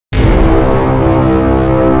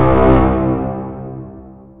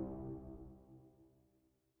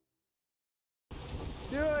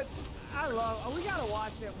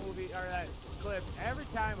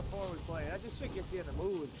shit gets you in the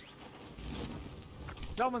mood.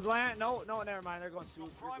 Someone's landing. No, never mind. They're going super.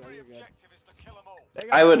 You're good.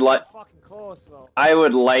 I would like. Fucking close though. I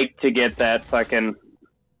would like to get that fucking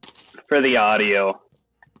for the audio.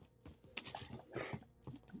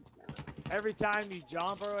 Every time you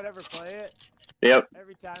jump or whatever, play it. Yep.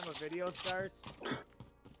 Every time a video starts.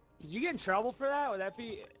 Did you get in trouble for that? Would that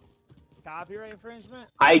be copyright infringement?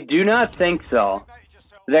 I do not think so.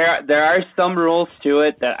 There are some rules to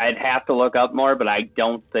it that I'd have to look up more, but I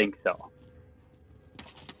don't think so.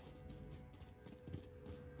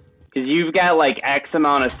 Because you've got like X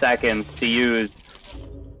amount of seconds to use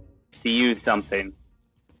something.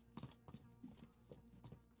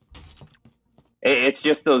 It's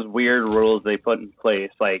just those weird rules they put in place.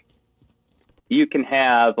 Like, you can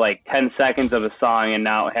have like 10 seconds of a song and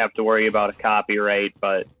not have to worry about a copyright,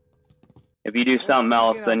 but if you do something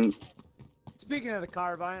else, then... Speaking of the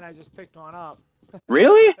carbine, I just picked one up.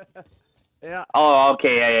 Really? Yeah. Oh,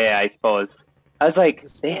 okay, yeah, I suppose. I was like,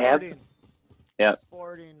 they have... Yeah.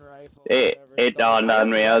 Sporting rifle. It dawned on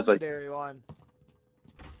me. I was like, one.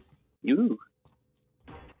 you.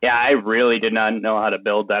 Yeah, I really did not know how to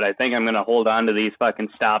build that. I think I'm gonna hold on to these fucking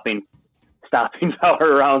stopping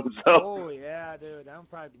power rounds. So. Oh yeah, dude, that would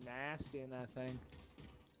probably be nasty in that thing.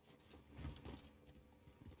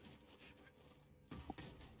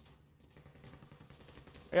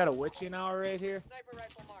 I got a witching hour right here. Sniper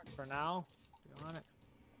rifle mark. For now, you want it?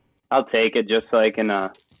 I'll take it just so I can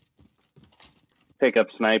pick up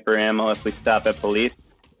sniper ammo if we stop at police.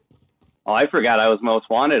 Oh, I forgot I was most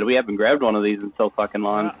wanted. We haven't grabbed one of these in so fucking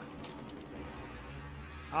long.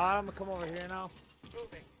 I'm gonna come over here now.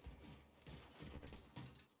 Moving.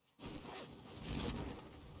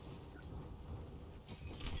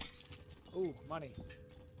 Ooh, money.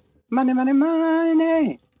 Money, money,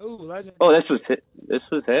 money. Ooh, legend. Oh, this was hit. This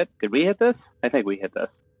was hit. Did we hit this? I think we hit this.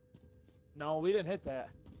 No, we didn't hit that.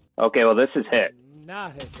 Okay, well this is hit.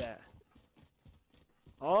 Not hit that.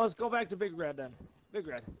 Oh, let's go back to Big Red then. Big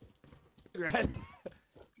Red. Big Red.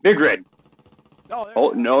 Big Red.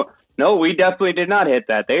 Oh, no, we definitely did not hit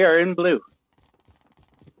that. They are in blue.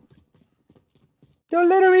 Don't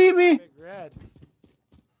let him eat me. Big Red.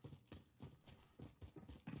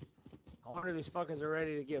 I wonder if these fuckers are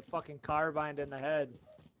ready to get fucking carbined in the head.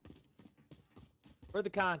 For the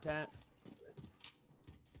content.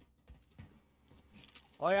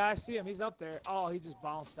 Oh yeah, I see him. He's up there. Oh, he just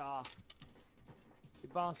bounced off. He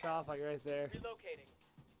bounced off like right there. Relocating.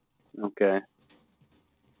 Okay.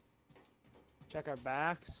 Check our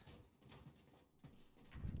backs.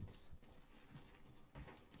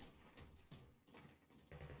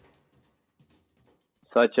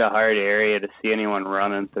 Such a hard area to see anyone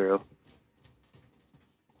running through.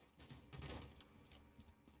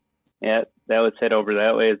 Yeah, that was hit over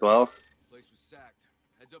that way as well. Place was sacked.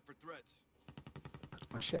 Heads up for threats.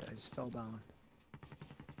 Oh shit, I just fell down.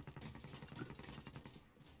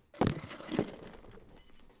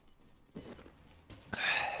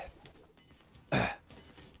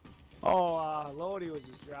 Oh, Lodi was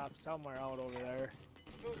just dropped somewhere out over there.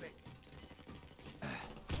 Moving.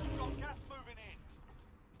 Got gas moving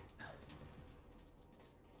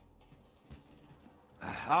in.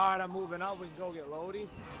 Alright, I'm moving up. We can go get Lodi.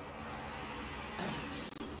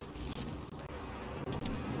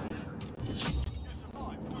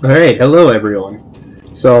 Alright, hello everyone.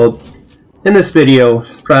 So, in this video,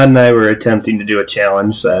 Prod and I were attempting to do a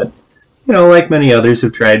challenge that, you know, like many others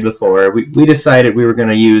have tried before, we decided we were going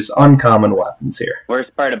to use uncommon weapons here.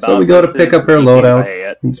 Worst part about so we go to pick up our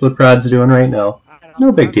loadout. That's what Prod's doing right now.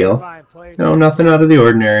 No big deal. You know, nothing out of the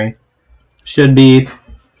ordinary. Should be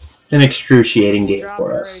an excruciating game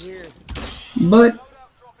for us. But,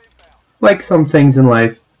 like some things in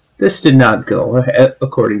life, this did not go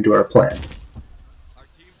according to our plan.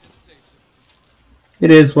 It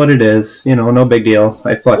is what it is. You know, no big deal.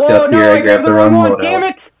 I fucked up here. I grabbed the wrong loadout. Damn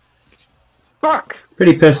it! Fuck!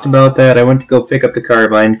 Pretty pissed about that. I went to go pick up the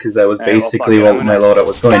carbine because that was basically what my loadout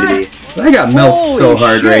was going to be. I got melted so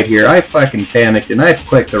hard right here. I fucking panicked and I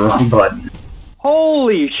clicked the wrong button.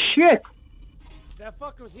 Holy shit! That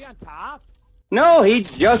fucker, was he on top? No, he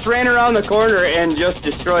just ran around the corner and just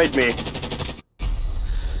destroyed me.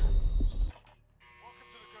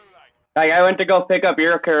 Like, I went to go pick up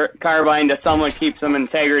your carbine to someone keep some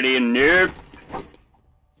integrity, and nope.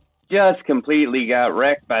 Just completely got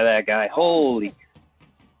wrecked by that guy. Holy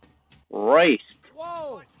Christ.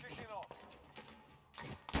 Whoa!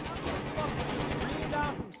 Bringing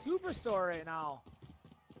down from Superstore right now.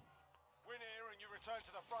 Win here and you return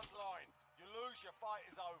to the front line. You lose, your fight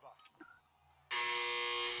is over.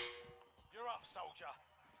 You're up, soldier.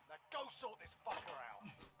 Now go sort this fucker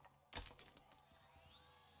out.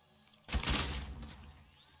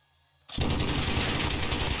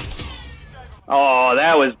 Oh,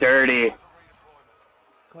 that was dirty.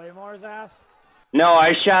 Claymore's ass? No,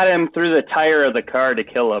 I shot him through the tire of the car to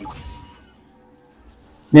kill him.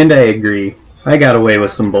 And I agree. I got away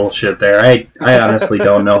with some bullshit there. I honestly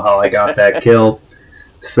don't know how I got that kill.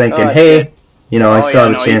 Just thinking, hey, you know, I still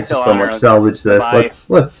have a chance to somewhat salvage this.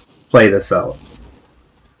 Let's play this out.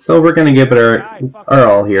 So we're gonna give it our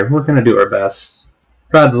all here. We're gonna do our best.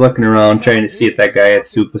 Prod's looking around, trying to see if that guy at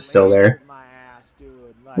soup was still there.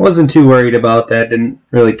 Wasn't too worried about that. Didn't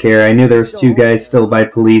really care. I knew there was 2 guys still by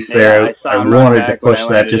police there. I wanted to push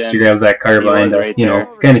that just to grab that carbine to, you know,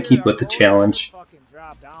 kind of keep with the challenge.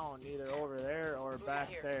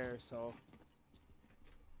 So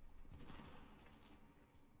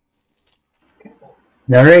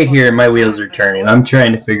now right here, my wheels are turning. I'm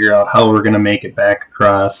trying to figure out how we're gonna make it back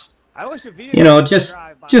across. You know, just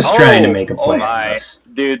trying to make a play on this.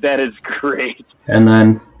 Dude, that is great. And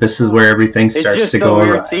then this is where everything starts to go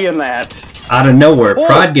awry. Seeing that. Out of nowhere,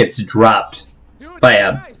 Prod gets dropped by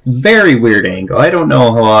a very weird angle. I don't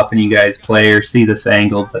know how often you guys play or see this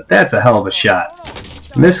angle, but that's a hell of a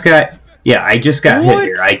shot. And this guy, yeah, I just got hit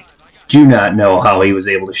here. I do not know how he was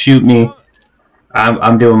able to shoot me.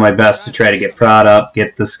 I'm doing my best to try to get Prod up,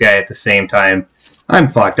 get this guy at the same time. I'm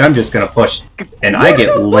fucked. I'm just gonna push, and I get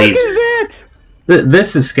lasered.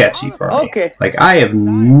 This is sketchy for me. Okay. Like, I have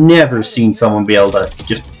never seen someone be able to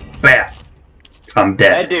just, bam, I'm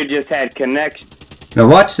dead. That dude just had connection. Now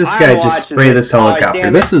watch this guy just spray this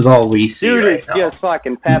helicopter. This is all we see dude, right now. Just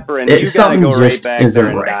fucking peppering. You Something gotta go just right back isn't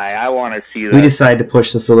there and right. die. I want to see that. We decide to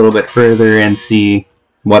push this a little bit further and see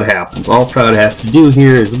what happens. All Prod has to do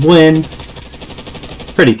here is win.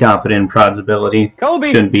 Pretty confident in Prod's ability.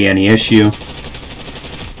 Kobe. Shouldn't be any issue.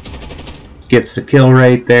 Gets the kill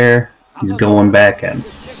right there. He's going back in.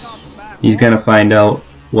 He's gonna find out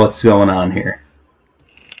what's going on here.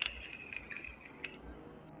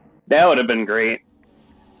 That would have been great.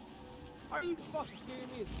 Are you fucking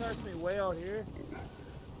kidding me? It starts me way out here.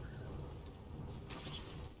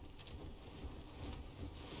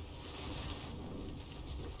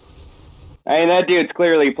 I mean, that dude's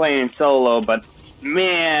clearly playing solo, but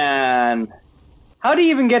man, how do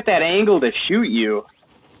you even get that angle to shoot you?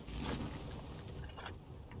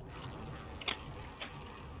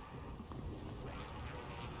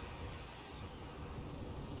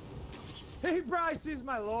 He probably sees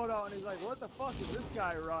my loadout and he's like, what the fuck is this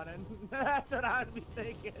guy running? That's what I'd be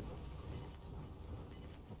thinking.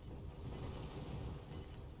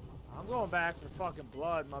 I'm going back for fucking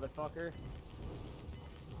blood, motherfucker.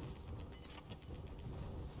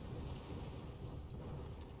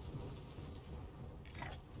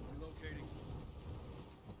 Relocating.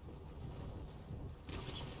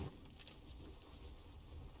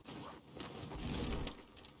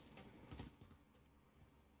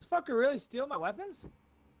 This fucker really steal my weapons?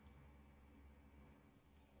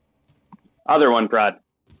 Other one, Prod.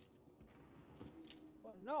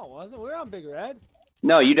 Well, no, wasn't. We were on Big Red.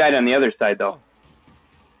 No, you died on the other side, though.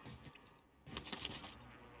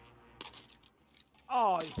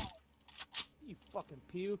 Oh, you fucking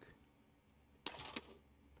puke.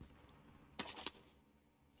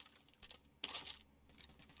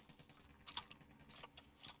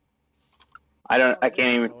 I can't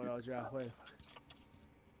even. Wait.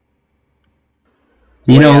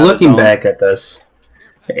 You know, looking back at this,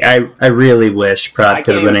 I really wish Prod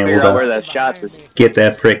could have been able to get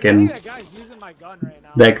that frickin'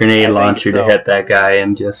 that grenade launcher to hit that guy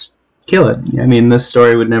and just kill it. I mean, this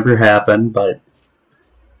story would never happen, but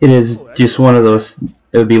it is just one of those.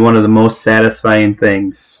 It would be one of the most satisfying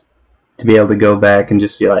things to be able to go back and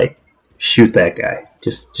just be like, shoot that guy,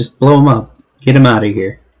 just blow him up, get him out of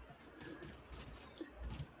here.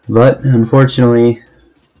 But unfortunately,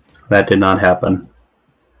 that did not happen.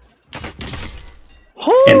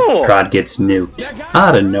 And Prod gets nuked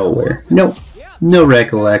out of nowhere. No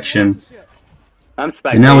recollection. And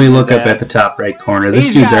now we look up at the top right corner.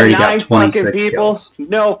 This dude's already got 26 kills.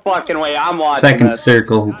 No fucking way, I'm watching Second this.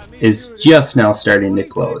 circle is just now starting to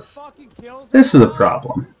close. This is a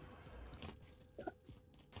problem.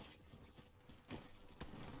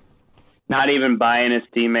 Not even buying his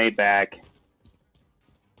teammate back.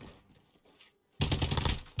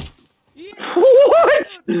 What?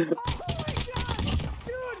 Oh my god!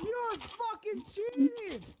 Dude, you're fucking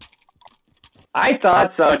cheating! I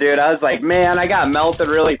thought so, dude. I was like, man, I got melted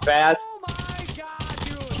really fast. Oh my god,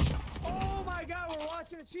 dude! Oh my god, we're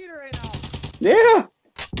watching a cheater right now! Yeah!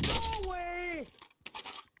 No way!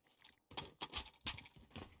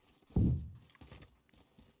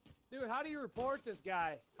 Dude, how do you report this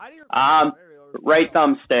guy? How do you report right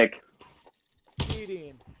thumbstick.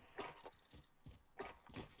 cheating?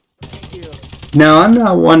 Thank you. Now, I'm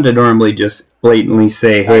not one to normally just blatantly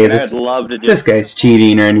say, hey, this guy's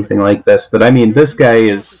cheating or anything like this, but I mean, this guy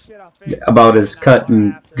is about as cut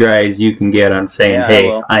and dry as you can get on saying,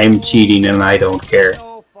 hey, I'm cheating and I don't care.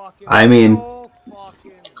 I mean,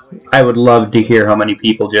 I would love to hear how many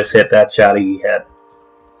people just hit that shot he had.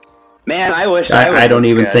 Man, I wish I don't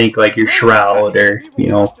even think like your Shroud or, you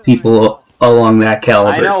know, people along that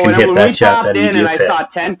caliber can hit that shot that he just hit. I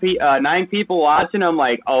saw 9 people watching. I'm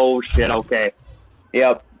like, oh shit, okay.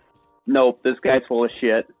 Yep. Nope, this guy's full of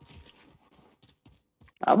shit.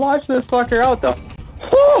 I'm watching this fucker out though.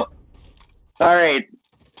 Whew! Alright.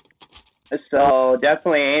 So,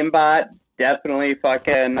 definitely aimbot. Definitely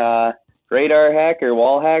fucking radar hack or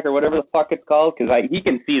wall hack or whatever the fuck it's called. Because he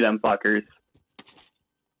can see them fuckers.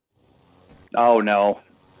 Oh no.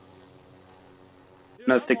 Dude,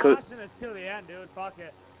 No, I'm watching this till the end, dude. Fuck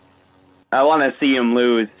it. I want to see him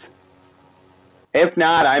lose. If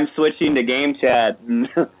not, I'm switching to game chat.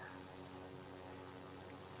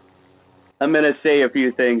 I'm gonna say a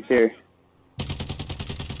few things here.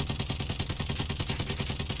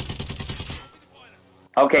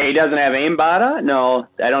 Okay, he doesn't have aimbot? No,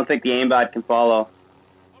 I don't think the aimbot can follow.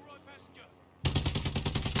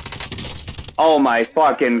 Oh my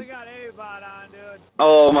fucking...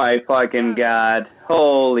 Oh my fucking god.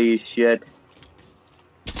 Holy shit.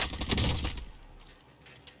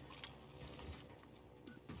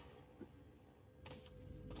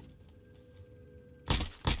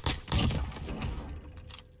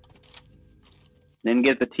 Didn't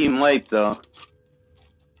get the team light though.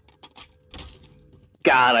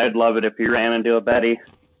 God, I'd love it if he ran into a Betty.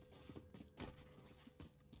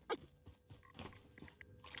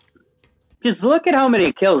 Just look at how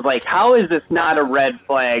many kills. Like, how is this not a red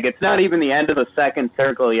flag? It's not even the end of the second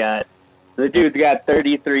circle yet. The dude's got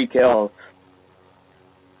 33 kills.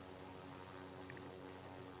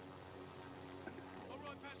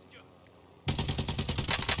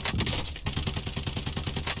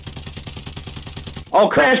 Oh,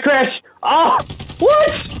 crash, crash! Oh,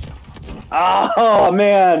 what? Oh,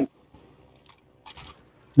 man.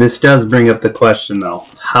 This does bring up the question, though.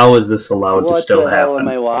 How is this allowed to still happen? What the hell am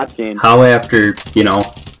I watching? How, after, you know,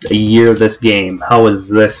 a year of this game, how is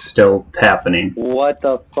this still happening? What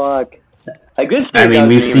the fuck? I mean,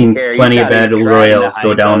 we've seen plenty of battle royales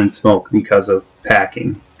go down in smoke because of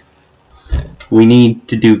packing. We need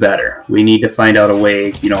to do better. We need to find out a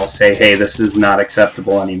way, you know, say, hey, this is not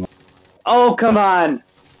acceptable anymore. Oh, come on!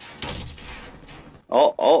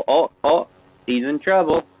 Oh. He's in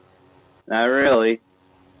trouble. Not really.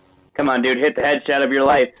 Come on, dude. Hit the headshot of your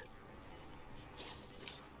life.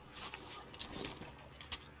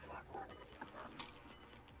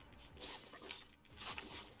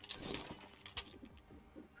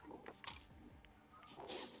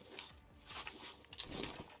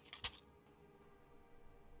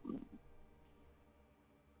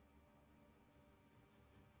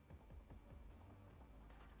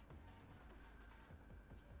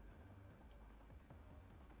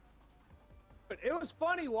 It was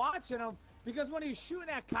funny watching him because when he was shooting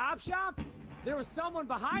that cop shop, there was someone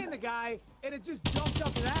behind the guy, and it just jumped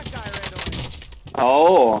up to that guy randomly.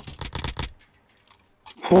 Oh.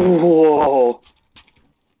 Whoa.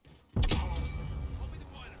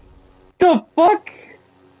 The fuck?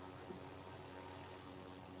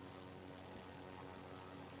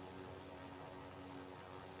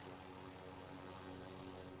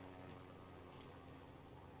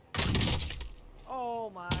 Oh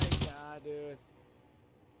my god, dude.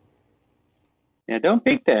 Yeah, don't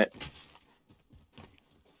peek that.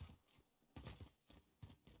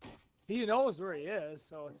 He knows where he is,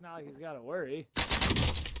 so it's not like he's got to worry.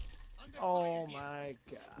 Oh my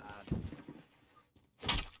god.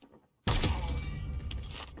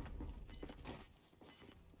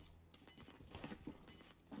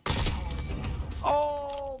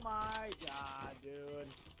 Oh my god, dude.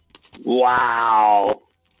 Wow.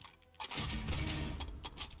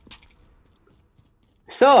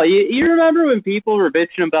 So, you remember when people were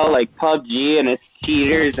bitching about, like, PUBG and its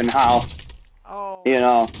cheaters and how, you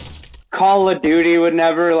know, Call of Duty would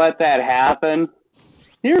never let that happen?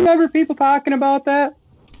 Do you remember people talking about that?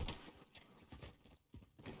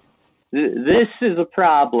 This is a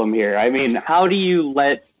problem here. I mean, how do you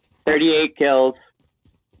let 38 kills...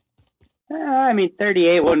 I mean,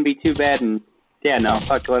 38 wouldn't be too bad, and... Yeah, no,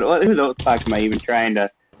 fuck, who the fuck am I even trying to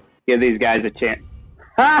give these guys a chance?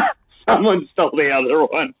 Ha! Someone stole the other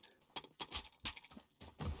one.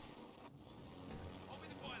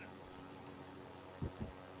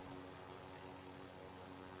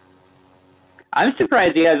 I'm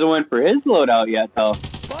surprised he hasn't went for his loadout yet, though.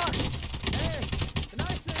 Fuck! Hey, the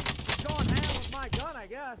nice thing is going ham with my gun, I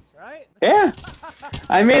guess, right? Yeah.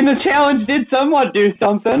 I mean, the challenge did somewhat do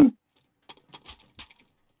something.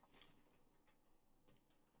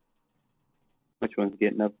 Which one's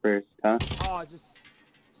getting up first, huh? Oh, just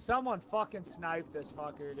someone fucking sniped this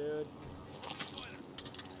fucker, dude.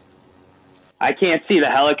 I can't see the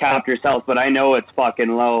helicopter's health, but I know it's fucking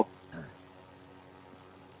low.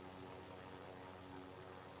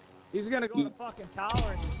 He's gonna go to the fucking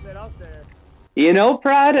tower and just sit up there. You know,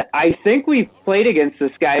 Prod, I think we've played against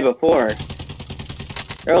this guy before.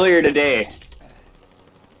 Earlier today.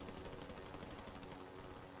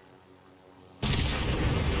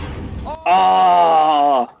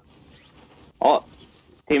 Oh! Oh,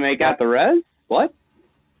 teammate got the res? What?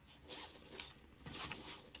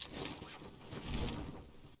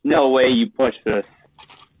 No way you pushed this.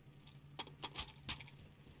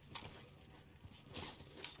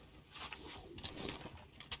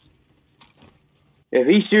 If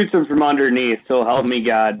he shoots him from underneath, so help me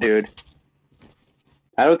God, dude.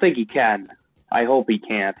 I don't think he can. I hope he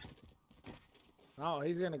can't. Oh,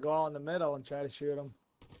 he's gonna go out in the middle and try to shoot him.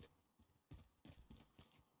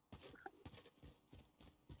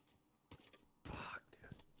 Fuck,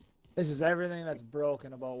 dude. This is everything that's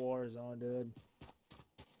broken about Warzone, dude.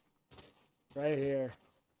 Right here.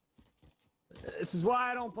 This is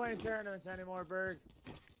why I don't play in tournaments anymore, Berg.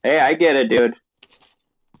 Hey, I get it, dude.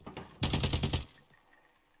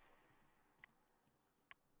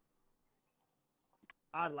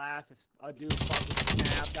 I'd laugh if a dude fucking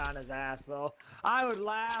snapped on his ass, though. I would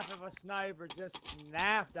laugh if a sniper just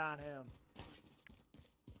snapped on him.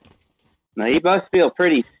 Now, he must feel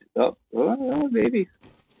pretty... Oh, baby.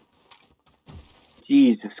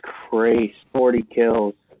 Jesus Christ, 40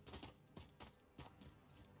 kills.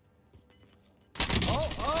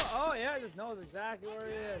 Oh, yeah, just knows exactly where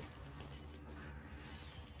he is.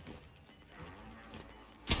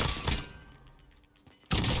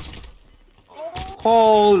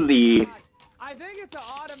 Holy... I think it's an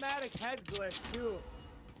automatic head glitch, too.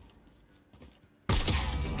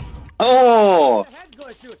 Oh! It's a head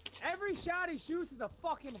glitch, dude. Every shot he shoots is a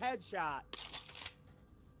fucking headshot.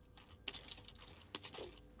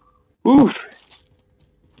 Oof.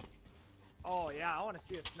 Oh, yeah, I want to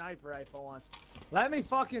see a sniper rifle once. Let me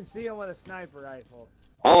fucking see him with a sniper rifle.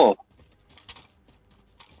 Oh.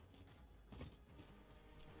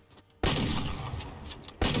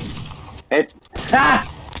 It... Ha!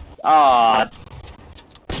 Aw.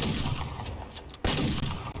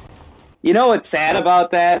 You know what's sad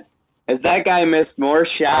about that? Is that guy missed more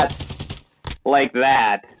shots like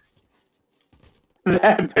that.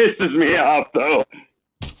 That pisses me off, though.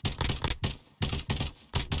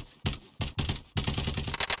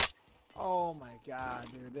 Oh my god,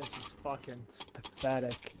 dude, this is fucking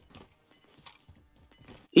pathetic.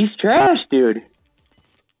 He's trash, dude.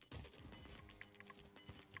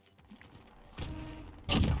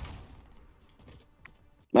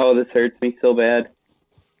 Oh, this hurts me so bad.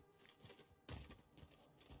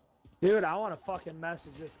 Dude, I want to fucking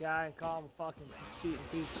message this guy and call him a fucking cheating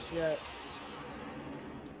piece of shit.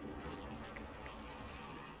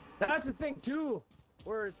 That's the thing, too.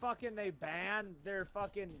 Where fucking they ban their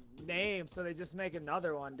fucking name, so they just make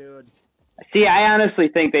another one, dude. See, I honestly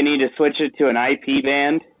think they need to switch it to an IP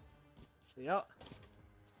band. Yep.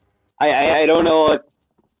 I don't know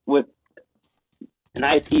what an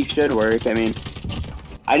IP should work. I mean,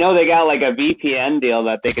 I know they got like a VPN deal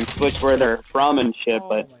that they can switch where they're from and shit,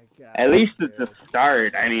 but at least it's a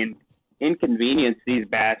start. I mean, inconvenience these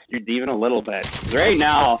bastards even a little bit. 'Cause right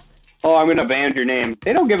now, oh, I'm gonna ban your name.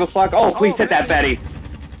 They don't give a fuck. Oh, please hit that Betty.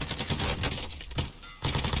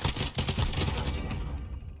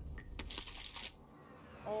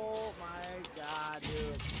 Oh my god,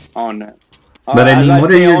 dude. Oh no. But I mean,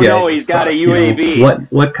 what are your guys' he's got a thoughts? UAV. You know,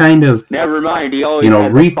 what kind of Never mind. He always has a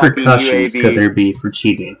repercussions fucking could there be for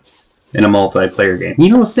cheating in a multiplayer game? You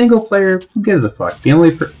know, single player, who gives a fuck? The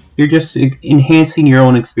only you're just enhancing your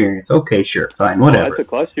own experience. Okay, sure, fine, whatever. That's a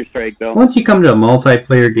cluster strike, though. Once you come to a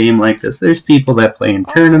multiplayer game like this, there's people that play in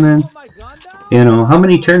tournaments. You know, how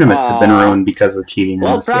many tournaments have been ruined because of cheating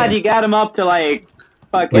in this Prod, game? you got him up to like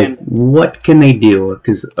fucking. Like, what can they do?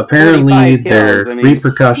 Because apparently their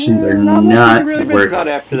repercussions are not worth,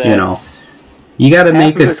 you know, you got to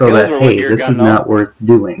make it so that, hey, this is not worth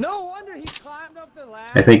doing. No wonder he climbed up the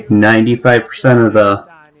ladder. I think 95% of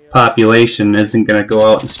the population isn't going to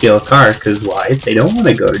go out and steal a car, because why? They don't want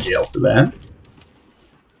to go to jail for that.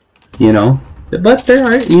 You know, but there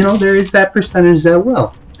are, you know, there is that percentage that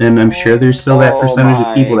will. And I'm sure there's still that percentage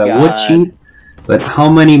of people that would cheat. But how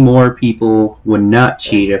many more people would not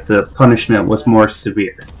cheat if the punishment was more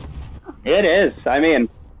severe? It is. I mean,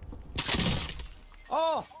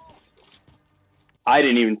 Oh, I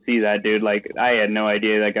didn't even see that, dude. Like, I had no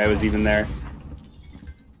idea that guy was even there.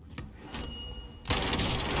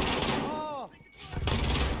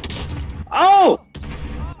 Oh!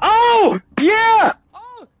 Oh! Yeah!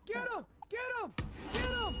 Oh! Get him! Get him! Get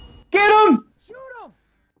him! Get him! Shoot him!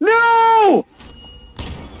 No!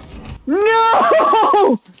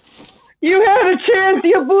 No! You had a chance.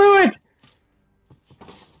 You blew it.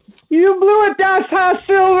 You blew it, Dr.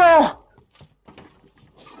 Silva.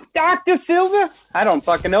 Dr. Silva? I don't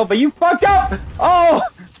fucking know, but you fucked up. Oh,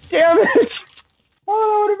 damn it. Oh,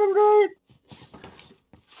 that would have been great.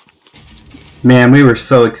 Man, we were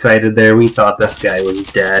so excited there. We thought this guy was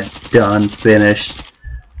dead, done, finished.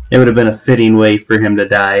 It would have been a fitting way for him to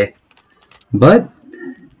die. But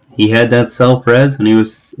he had that self-res and he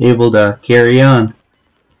was able to carry on.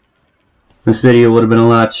 This video would have been a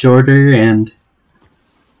lot shorter and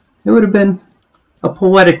it would have been a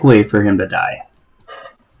poetic way for him to die.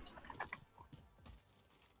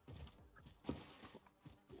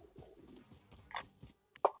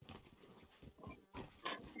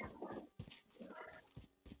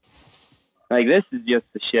 Like, this is just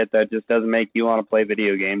the shit that just doesn't make you want to play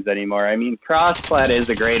video games anymore. I mean, cross-plat is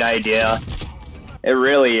a great idea. It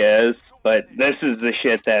really is. But this is the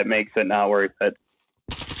shit that makes it not worth it.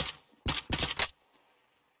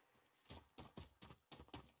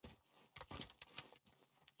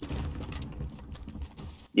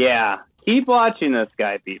 Yeah. Keep watching this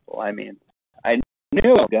guy, people. I mean, I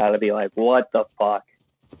knew I gotta be like, what the fuck?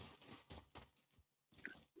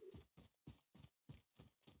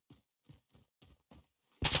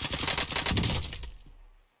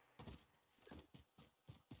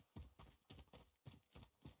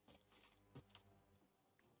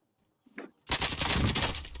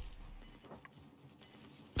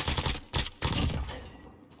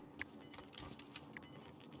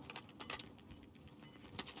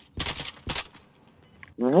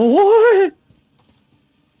 What?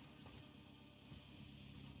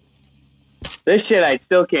 This shit I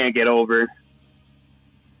still can't get over.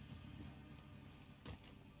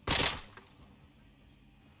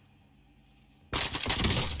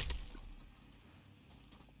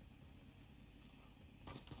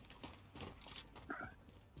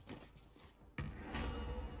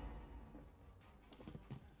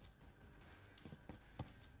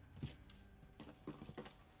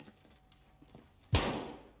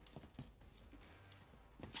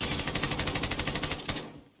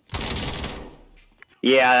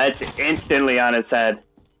 Yeah, that's instantly on his head.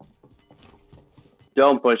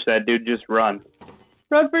 Don't push that, dude. Just run.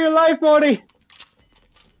 Run for your life, Morty!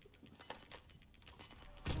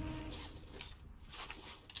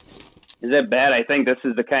 Is it bad? I think this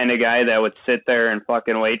is the kind of guy that would sit there and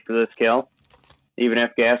fucking wait for this kill. Even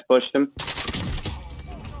if gas pushed him.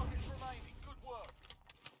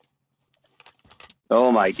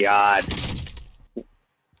 Oh my god.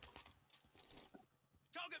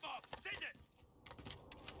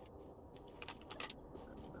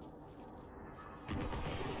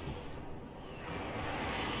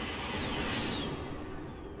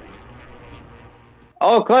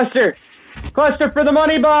 Oh, cluster! Cluster for the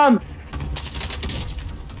money bomb!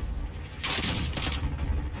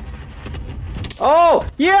 Oh,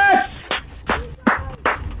 yes!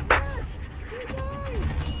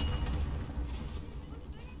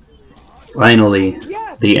 Finally,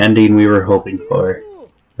 the ending we were hoping for.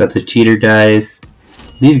 That the cheater dies.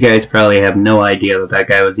 These guys probably have no idea that that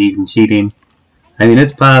guy was even cheating. I mean,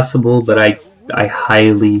 it's possible, but I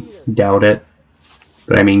highly doubt it.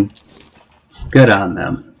 But I mean, good on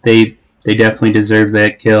them. They definitely deserve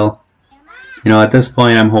that kill. You know, at this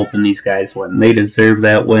point, I'm hoping these guys win. They deserve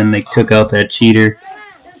that win. They took out that cheater.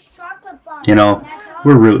 You know,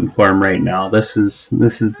 we're rooting for them right now. This is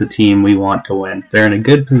the team we want to win. They're in a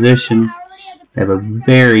good position. They have a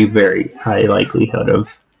very, very high likelihood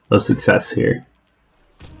of success here.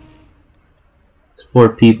 There's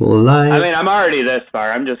 4 people alive. I mean, I'm already this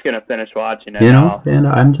far. I'm just gonna finish watching it. You know, and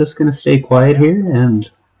I'm just gonna stay quiet here and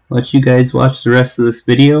let you guys watch the rest of this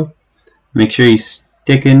video. Make sure you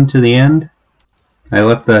stick in to the end. I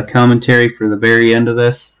left the commentary for the very end of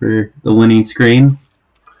this for the winning screen.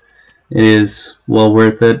 It is well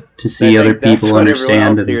worth it to see other people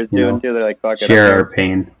understand and, you know, share our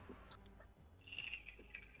pain.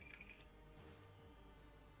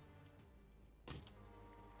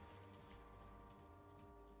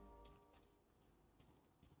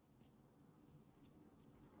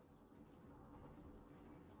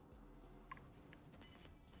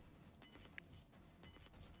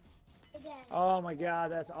 Oh my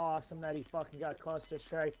god, that's awesome that he fucking got cluster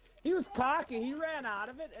strike. He was cocky, he ran out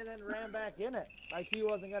of it and then ran back in it. Like he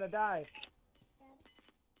wasn't gonna die.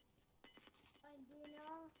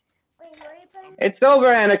 It's over,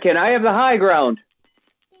 Anakin. I have the high ground.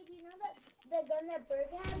 Hey, do you know that the gun that Berg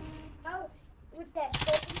had? How, with that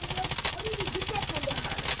scope in the middle, how did he get that gun down?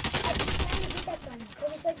 I've been trying to get that gun,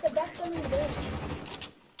 because it's like the best gun in the game.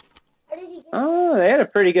 How did he get Oh, they had a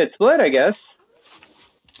pretty good split, I guess.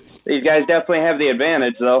 These guys definitely have the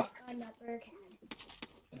advantage, though. gun that Berg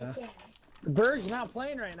had? Yeah. Berg's not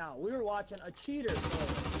playing right now. We were watching a cheater. Talk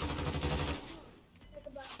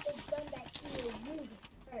about the gun that he was using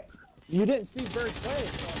first. You didn't see Berg play,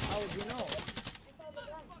 so how would you know? I saw the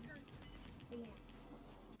gun. Yeah.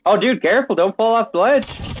 Oh, dude, careful. Don't fall off the ledge.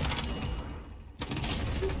 He's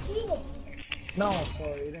cheating. No,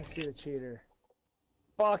 so you didn't see the cheater.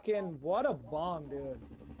 Fucking, what a bum, dude.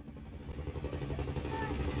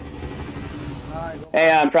 Alright, go.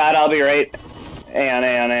 Hang on, Prod. I'll be right. Hang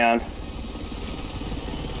on.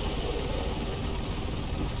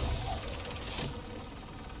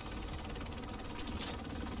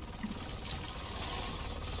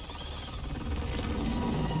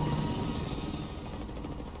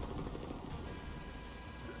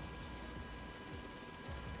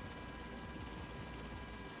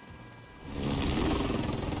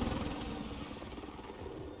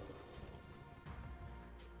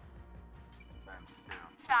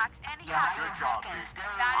 Any hacker can still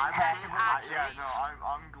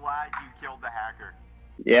I'm glad you killed the hacker.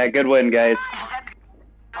 Yeah, good win, guys.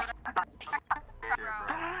 Go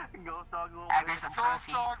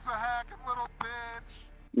Dogs the hacking little bitch.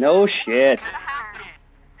 No shit.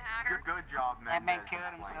 Good job, man. That man killed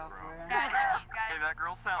himself, bro. Hey, that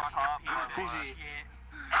girl sounds hot.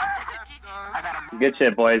 Good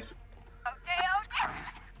shit, boys.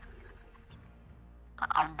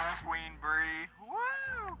 I'm best Queen Bree.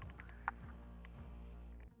 Woo!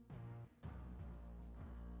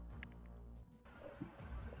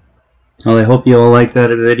 Well, I hope you all liked that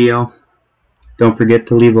video. Don't forget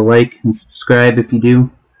to leave a like and subscribe if you do.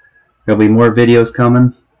 There'll be more videos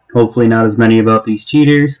coming. Hopefully not as many about these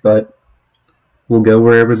cheaters, but we'll go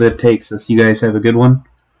wherever that takes us. You guys have a good one.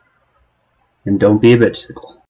 And don't be a bitchsicle.